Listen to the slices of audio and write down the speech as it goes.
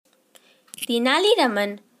Tenali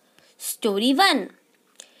Raman. Story 1.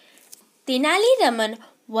 Tenali Raman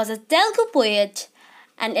was a Telugu poet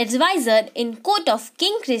and advisor in court of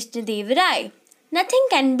King Krishnadeva Rai. Nothing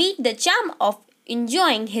can beat the charm of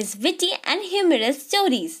enjoying his witty and humorous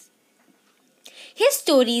stories. His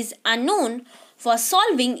stories are known for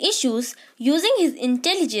solving issues using his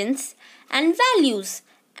intelligence and values,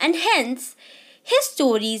 and hence his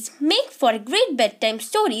stories make for great bedtime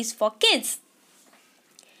stories for kids.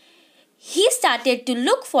 He started to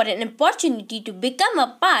look for an opportunity to become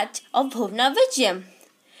a part of Bhuvna Vijayam,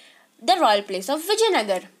 the royal place of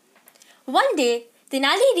Vijayanagar. One day,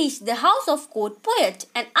 Tenali reached the house of court poet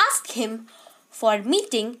and asked him for a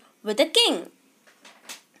meeting with the king.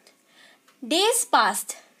 Days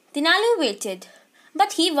passed. Tenali waited,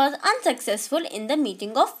 but he was unsuccessful in the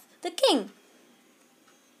meeting of the king.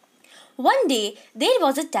 One day, there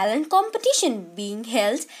was a talent competition being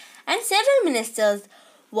held, and several ministers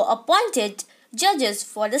were appointed judges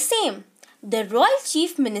for the same. The royal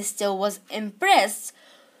chief minister was impressed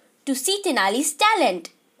to see Tenali's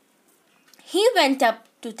talent. He went up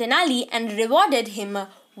to Tenali and rewarded him a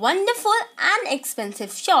wonderful and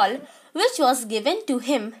expensive shawl, which was given to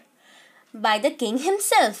him by the king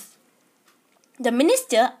himself. The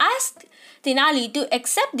minister asked Tenali to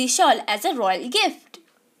accept the shawl as a royal gift.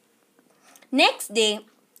 Next day,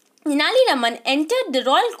 Tenali Raman entered the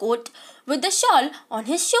royal court with the shawl on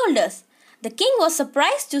his shoulders. The king was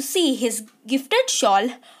surprised to see his gifted shawl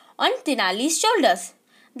on Tenali's shoulders.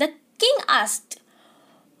 The king asked,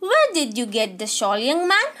 "Where did you get the shawl, young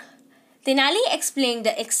man?" Tenali explained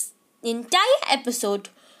the entire episode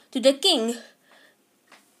to the king.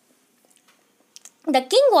 The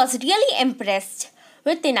king was really impressed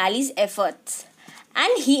with Tenali's efforts,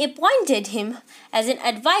 and he appointed him as an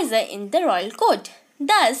advisor in the royal court.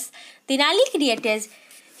 Thus, Tenali created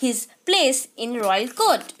his place in royal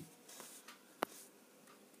court.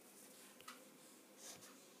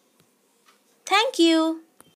 Thank you.